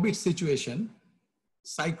COVID situation,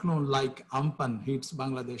 cyclone like Amphan hits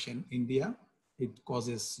Bangladesh and India. It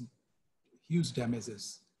causes huge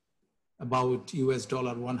damages, about US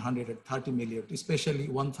 $130 million, especially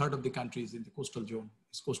 1/3 of the country is in the coastal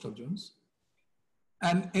zones.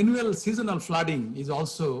 And annual seasonal flooding is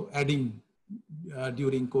also adding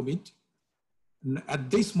during COVID. At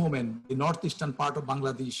this moment, the northeastern part of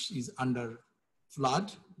Bangladesh is under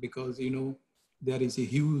flood because, you know, there is a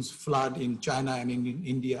huge flood in China and in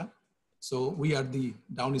India. So we are the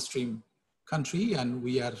downstream country and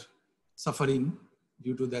we are suffering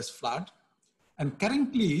due to this flood. And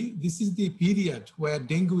currently, this is the period where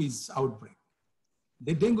dengue is outbreak,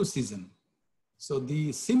 the dengue season. So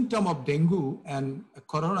the symptom of dengue and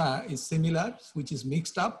corona is similar, which is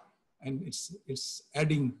mixed up, and it's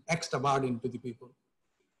adding extra burden to the people.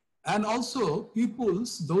 And also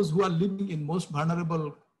those who are living in most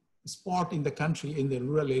vulnerable spot in the country, in the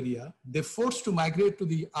rural area, they're forced to migrate to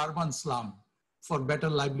the urban slum for better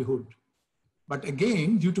livelihood. But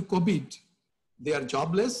again, due to COVID, they are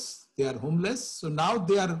jobless, they are homeless. So now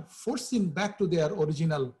they are forcing back to their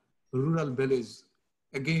original rural village,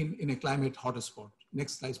 again in a climate hotspot.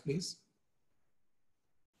 Next slide, please.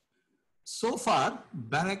 So far,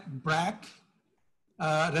 BRAC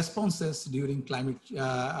responses during climate,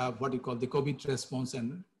 what you call the COVID response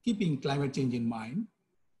and keeping climate change in mind.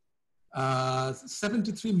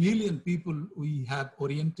 73 million people we have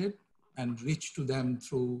oriented and reached to them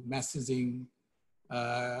through messaging,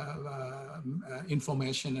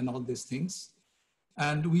 information and all these things.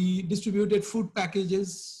 And we distributed food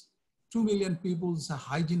packages. 2 million people's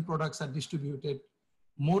hygiene products are distributed.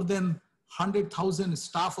 More than 100,000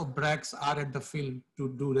 staff of BRACs are at the field to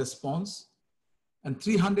do response. And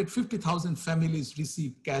 350,000 families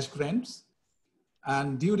receive cash grants.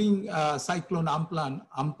 And during Cyclone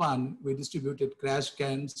Amphan, we distributed trash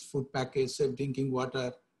cans, food packets, safe drinking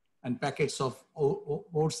water, and packets of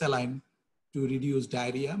oat saline to reduce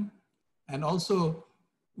diarrhea. And also,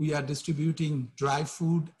 we are distributing dry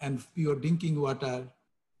food and pure drinking water,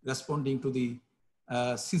 responding to the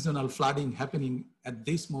seasonal flooding happening at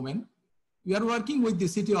this moment. We are working with the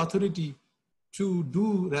city authority to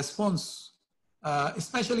do response,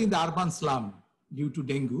 especially in the urban slum due to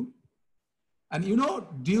dengue. And you know,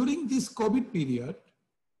 during this COVID period,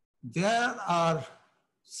 there are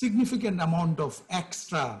significant amount of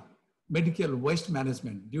extra medical waste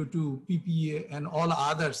management due to PPE and all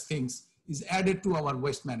other things is added to our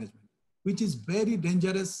waste management, which is very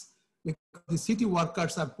dangerous because the city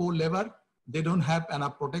workers are poor labor. They don't have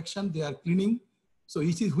enough protection. They are cleaning. So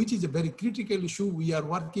which is a very critical issue. We are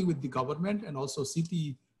working with the government and also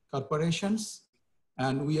city corporations.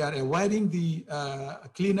 And we are wiring the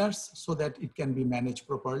cleaners so that it can be managed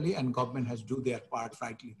properly and government has to do their part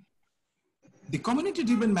rightly. The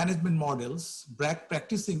community-driven management models, BRAC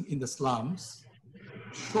practicing in the slums,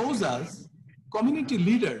 shows us community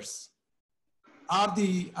leaders are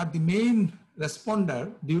the main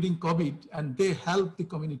responder during COVID, and they help the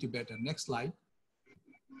community better. Next slide.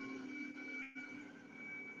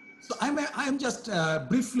 So I'm just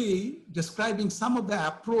briefly describing some of the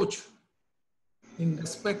approach in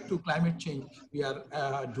respect to climate change we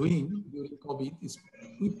are doing during COVID. Is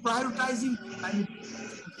we prioritizing climate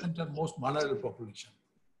center most vulnerable population,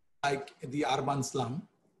 like the urban slum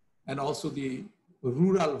and also the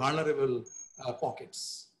rural vulnerable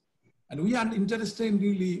pockets. And we are interested in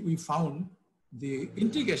really, we found the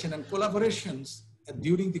integration and collaborations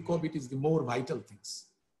during the COVID is the more vital things,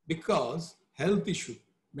 because health issue,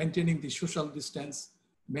 maintaining the social distance,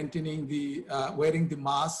 maintaining the wearing the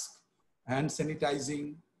mask, hand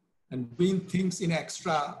sanitizing, and doing things in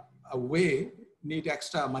extra way need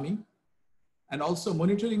extra money. And also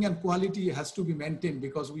monitoring and quality has to be maintained,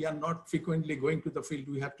 because we are not frequently going to the field.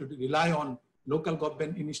 We have to rely on local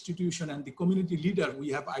government institution and the community leader we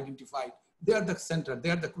have identified. They are the center,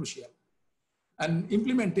 they are the crucial. And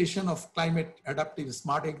implementation of climate adaptive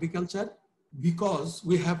smart agriculture, because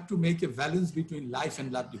we have to make a balance between life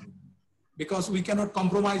and livelihood, because we cannot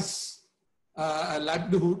compromise a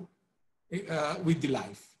livelihood with the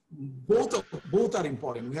life. Both are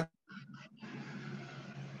important. We have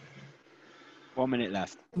 1 minute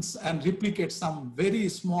left. And replicate some very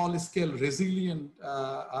small scale resilient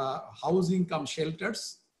housing come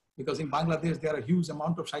shelters, because in Bangladesh there are a huge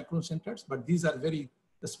amount of cyclone centers, but these are very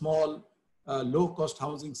small low cost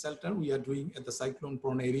housing shelter we are doing at the cyclone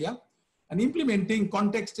prone area. And implementing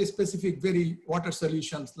context specific very water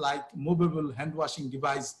solutions like movable hand washing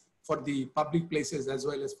device for the public places as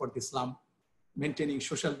well as for the slum, maintaining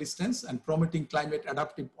social distance and promoting climate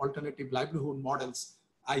adaptive alternative livelihood models.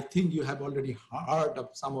 I think you have already heard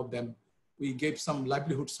of some of them. We gave some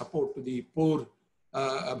livelihood support to the poor,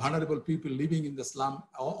 vulnerable people living in the slum,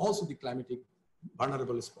 also the climatic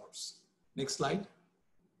vulnerable spots. Next slide.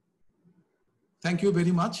 Thank you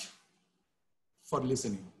very much for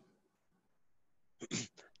listening.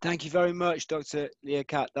 Thank you very much, Dr.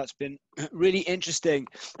 Liaquat. That's been really interesting.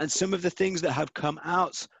 And some of the things that have come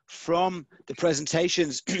out from the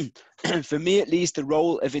presentations, for me at least, the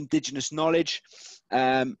role of indigenous knowledge,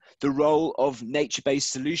 the role of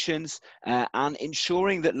nature-based solutions, and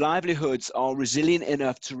ensuring that livelihoods are resilient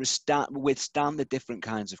enough to withstand the different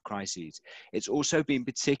kinds of crises. It's also been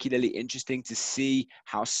particularly interesting to see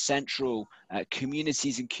how central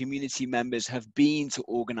communities and community members have been to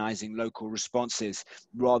organizing local responses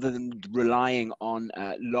rather than relying on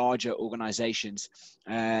larger organizations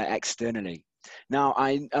externally. Now,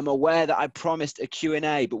 I am aware that I promised a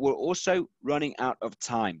Q&A, but we're also running out of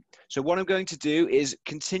time. So what I'm going to do is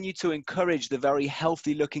continue to encourage the very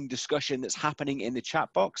healthy looking discussion that's happening in the chat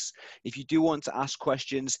box. If you do want to ask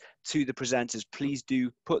questions to the presenters, please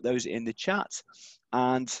do put those in the chat,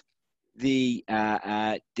 and the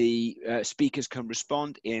speakers can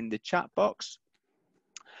respond in the chat box.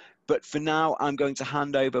 But for now, I'm going to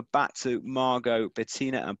hand over back to Margot,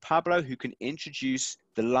 Bettina, and Pablo, who can introduce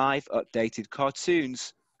the live updated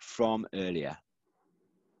cartoons from earlier.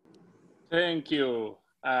 Thank you.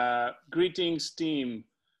 Greetings, team.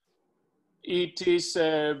 It is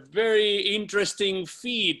a very interesting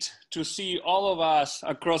feat to see all of us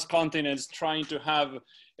across continents trying to have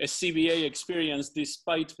a CBA experience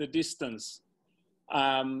despite the distance.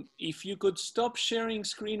 If you could stop sharing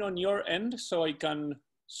screen on your end so I can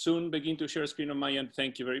soon begin to share screen on my end.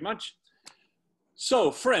 Thank you very much.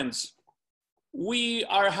 So, friends, we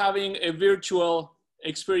are having a virtual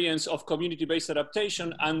experience of community-based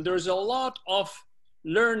adaptation, and there's a lot of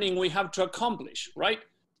learning we have to accomplish, right?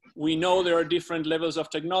 We know there are different levels of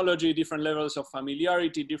technology, different levels of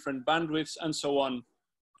familiarity, different bandwidths, and so on.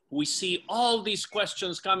 We see all these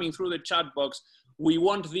questions coming through the chat box. We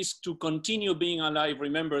want this to continue being alive.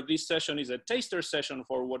 Remember, this session is a taster session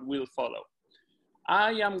for what will follow.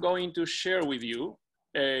 I am going to share with you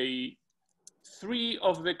 3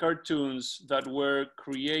 of the cartoons that were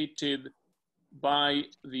created by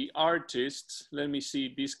the artists. Let me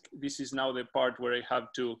see, this is now the part where I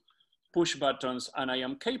have to push buttons and I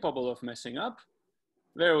am capable of messing up.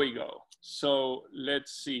 There we go. So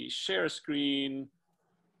let's see, share screen,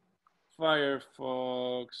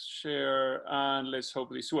 Firefox, share, and let's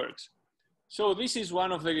hope this works. So this is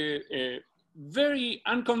one of the very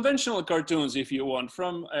unconventional cartoons, if you want,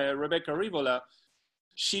 from Rebecca Rivola.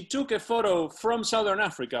 She took a photo from Southern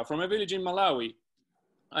Africa, from a village in Malawi,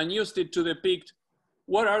 and used it to depict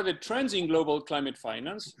what are the trends in global climate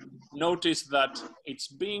finance. Notice that it's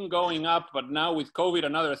been going up, but now with COVID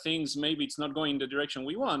and other things, maybe it's not going the direction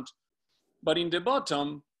we want. But in the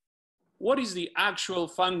bottom, what is the actual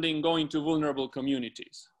funding going to vulnerable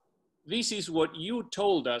communities? this is what you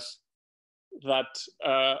told us that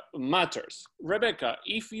matters. Rebecca,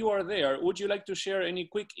 if you are there, would you like to share any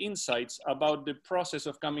quick insights about the process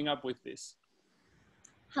of coming up with this?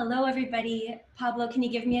 Hello, everybody. Pablo, can you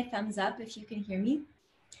give me a thumbs up if you can hear me?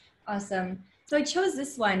 Awesome. So I chose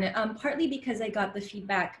this one partly because I got the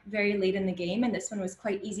feedback very late in the game, and this one was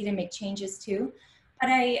quite easy to make changes to. But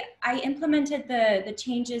I implemented the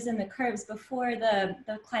changes in the curves before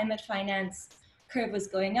the climate finance curve was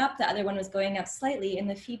going up. The other one was going up slightly, and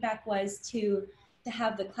the feedback was to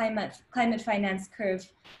have the climate finance curve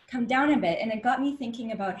come down a bit. And it got me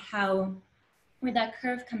thinking about how, with that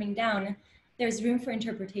curve coming down, there's room for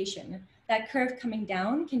interpretation. That curve coming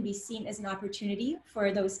down can be seen as an opportunity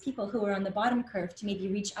for those people who are on the bottom curve to maybe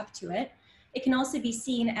reach up to it. It can also be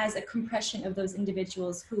seen as a compression of those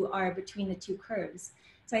individuals who are between the two curves.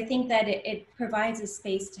 So I think that it provides a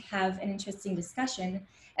space to have an interesting discussion.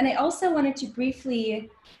 And I also wanted to briefly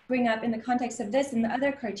bring up, in the context of this and the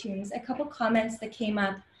other cartoons, a couple comments that came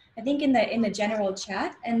up, I think in the general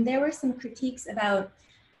chat, and there were some critiques about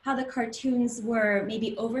how the cartoons were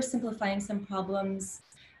maybe oversimplifying some problems,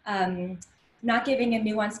 not giving a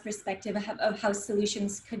nuanced perspective of how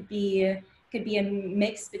solutions could be a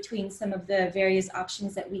mix between some of the various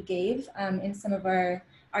options that we gave in some of our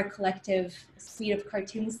collective suite of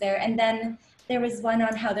cartoons there. And then there was one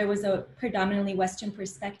on how there was a predominantly Western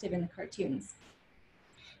perspective in the cartoons.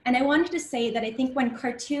 And I wanted to say that I think when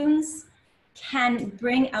cartoons can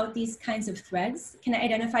bring out these kinds of threads, can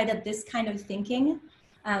identify that this kind of thinking,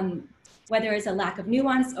 whether it's a lack of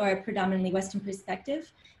nuance or a predominantly Western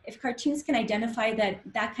perspective, if cartoons can identify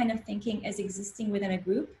that kind of thinking is existing within a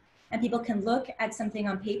group, and people can look at something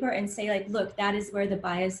on paper and say, like, look, that is where the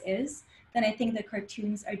bias is, then I think the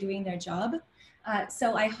cartoons are doing their job.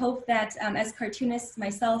 So I hope that as cartoonists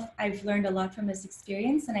myself, I've learned a lot from this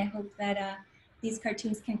experience, and I hope that these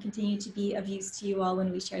cartoons can continue to be of use to you all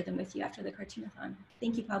when we share them with you after the cartoonathon.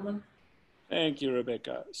 Thank you, Pablo. Thank you,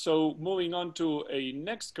 Rebecca. So moving on to a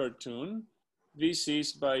next cartoon. This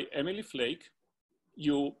is by Emily Flake.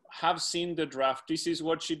 You have seen the draft. This is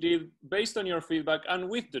what she did based on your feedback and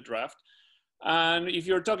with the draft. And if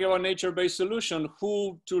you're talking about nature-based solution,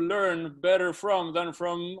 who to learn better from than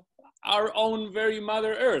from our own very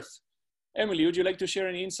Mother Earth? Emily, would you like to share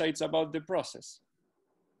any insights about the process?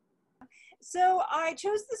 So I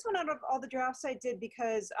chose this one out of all the drafts I did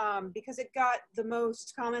because it got the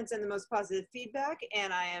most comments and the most positive feedback,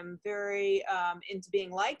 and I am very into being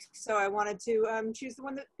liked. So I wanted to choose the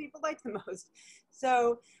one that people like the most.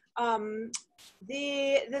 So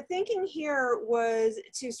the thinking here was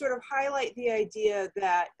to sort of highlight the idea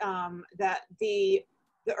that that the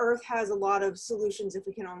Earth has a lot of solutions if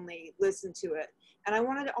we can only listen to it. And I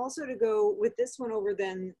wanted also to go with this one over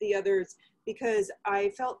than the others because I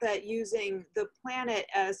felt that using the planet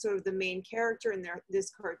as sort of the main character in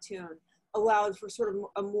this cartoon allowed for sort of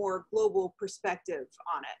a more global perspective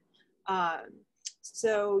on it.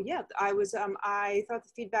 So yeah, I thought the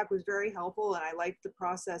feedback was very helpful, and I liked the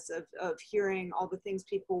process of hearing all the things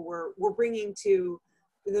people were bringing to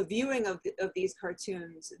the viewing of these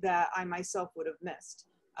cartoons that I myself would have missed.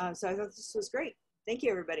 So I thought this was great. Thank you,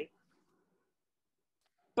 everybody.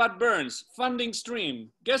 Pat Burns, funding stream.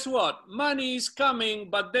 Guess what? Money is coming,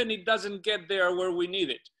 but then it doesn't get there where we need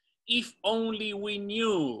it. If only we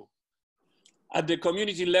knew. At the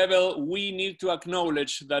community level, we need to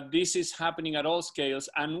acknowledge that this is happening at all scales,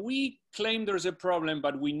 and we claim there's a problem,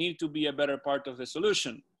 but we need to be a better part of the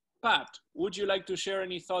solution. Pat, would you like to share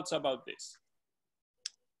any thoughts about this?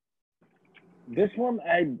 This one,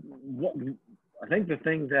 I think the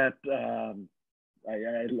thing that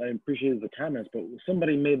I appreciated the comments, but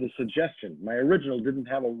somebody made the suggestion. My original didn't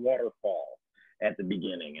have a waterfall at the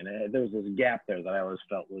beginning, and there was this gap there that I always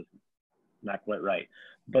felt was not quite right.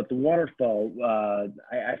 But the waterfall,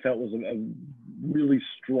 I felt was a really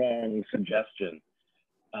strong suggestion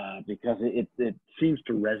because it seems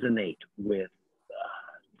to resonate with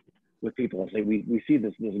people. Say we see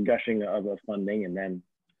this gushing of funding, and then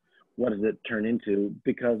what does it turn into?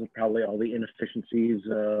 Because of probably all the inefficiencies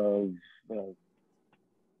of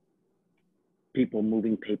people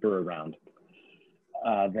moving paper around,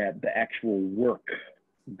 that the actual work,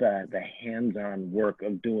 the hands-on work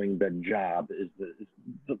of doing the job is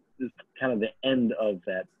kind of the end of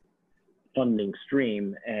that funding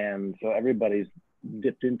stream, and so everybody's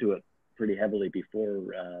dipped into it pretty heavily before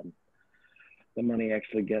the money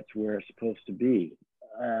actually gets where it's supposed to be.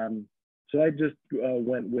 So I just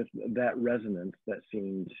went with that resonance that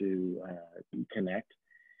seemed to connect.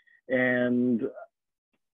 And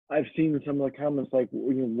I've seen some of the comments like,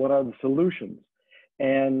 what are the solutions?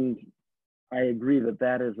 And I agree that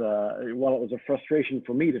that is while it was a frustration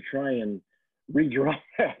for me to try and redraw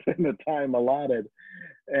that in the time allotted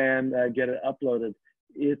and get it uploaded,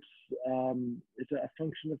 it's a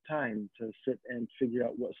function of time to sit and figure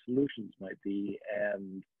out what solutions might be.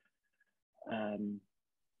 And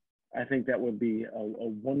I think that would be a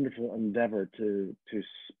wonderful endeavor to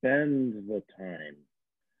spend the time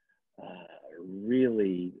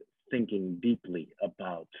really thinking deeply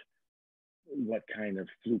about what kind of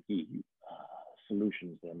fluky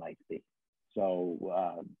solutions there might be.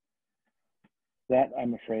 So that,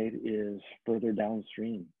 I'm afraid, is further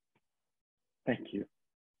downstream. Thank you.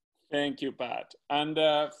 Thank you, Pat. And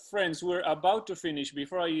friends, we're about to finish.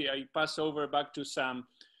 Before I pass over back to Sam,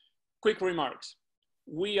 quick remarks.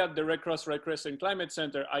 We at the Red Cross Red Crescent Climate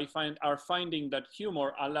Center are finding that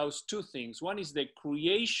humor allows two things. One is the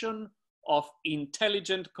creation of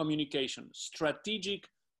intelligent communication, strategic,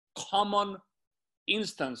 common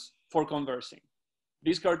instance for conversing.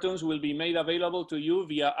 These cartoons will be made available to you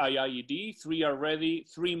via IIED. 3 are ready,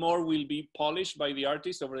 3 more will be polished by the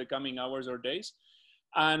artist over the coming hours or days.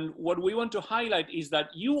 And what we want to highlight is that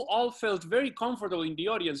you all felt very comfortable in the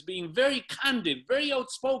audience, being very candid, very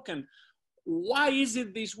outspoken. Why is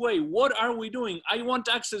it this way? What are we doing? I want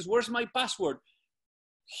access. Where's my password?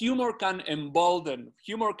 Humor can embolden.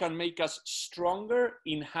 Humor can make us stronger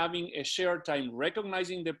in having a shared time,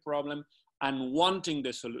 recognizing the problem and wanting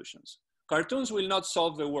the solutions. Cartoons will not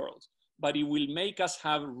solve the world, but it will make us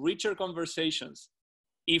have richer conversations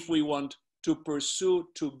if we want to pursue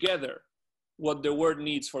together what the world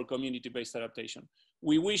needs for community-based adaptation.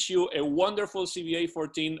 We wish you a wonderful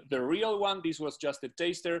CBA14, the real one. This was just a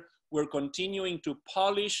taster. We're continuing to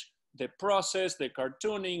polish the process, the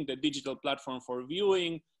cartooning, the digital platform for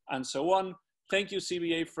viewing, and so on. Thank you,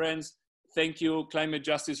 CBA friends. Thank you, Climate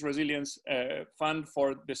Justice Resilience Fund,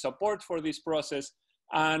 for the support for this process.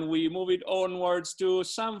 And we move it onwards to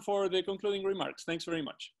Sam for the concluding remarks. Thanks very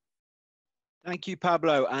much. Thank you,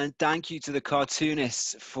 Pablo, and thank you to the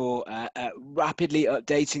cartoonists for rapidly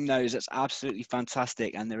updating those. That's absolutely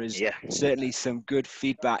fantastic, and there is certainly some good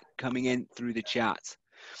feedback coming in through the chat.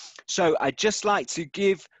 So I'd just like to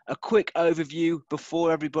give a quick overview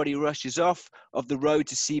before everybody rushes off of the road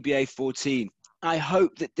to CBA14. I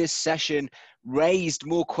hope that this session raised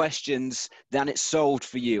more questions than it solved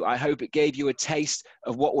for you. I hope it gave you a taste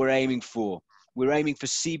of what we're aiming for. We're aiming for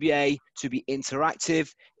CBA to be interactive,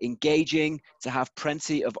 engaging, to have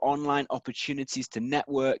plenty of online opportunities to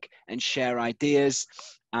network and share ideas,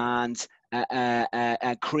 and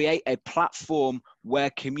create a platform where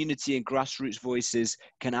community and grassroots voices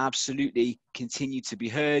can absolutely continue to be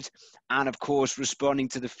heard. And of course, responding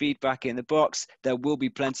to the feedback in the box, there will be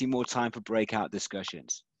plenty more time for breakout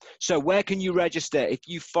discussions. So where can you register? If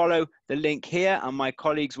you follow the link here, and my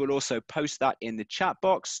colleagues will also post that in the chat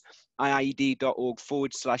box,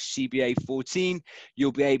 iied.org/CBA14,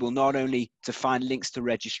 you'll be able not only to find links to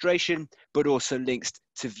registration, but also links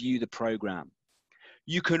to view the program.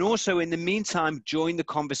 You can also, in the meantime, join the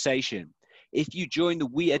conversation. If you join the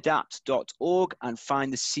weadapt.org and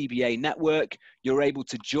find the CBA network, you're able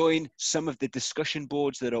to join some of the discussion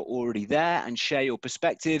boards that are already there and share your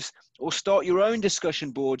perspectives, or start your own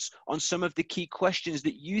discussion boards on some of the key questions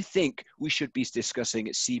that you think we should be discussing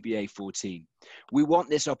at CBA14. We want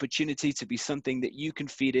this opportunity to be something that you can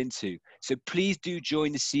feed into. So please do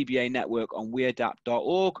join the CBA network on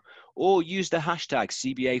weadapt.org or use the hashtag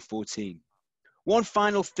CBA14. One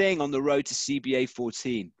final thing on the road to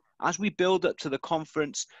CBA14. As we build up to the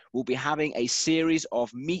conference, we'll be having a series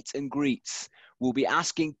of meet and greets. We'll be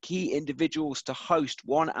asking key individuals to host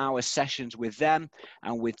 1-hour sessions with them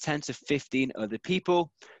and with 10 to 15 other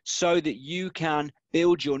people, so that you can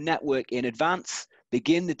build your network in advance,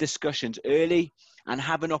 begin the discussions early, and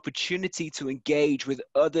have an opportunity to engage with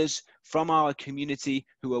others from our community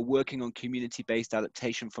who are working on community-based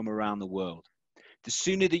adaptation from around the world. The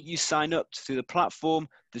sooner that you sign up to the platform,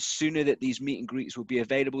 the sooner that these meet and greets will be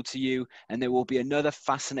available to you, and there will be another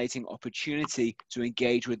fascinating opportunity to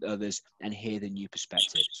engage with others and hear the new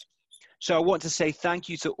perspectives. So I want to say thank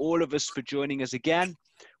you to all of us for joining us again.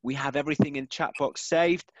 We have everything in the chat box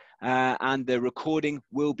saved, and the recording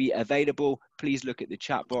will be available. Please look at the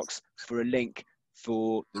chat box for a link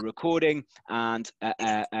for the recording, and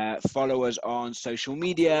follow us on social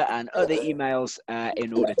media and other emails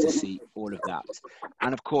in order to see all of that.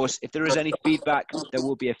 And of course, if there is any feedback, there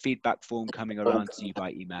will be a feedback form coming around to you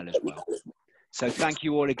by email as well. So thank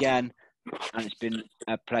you all again, and it's been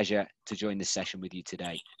a pleasure to join this session with you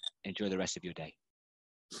today. Enjoy the rest of your day.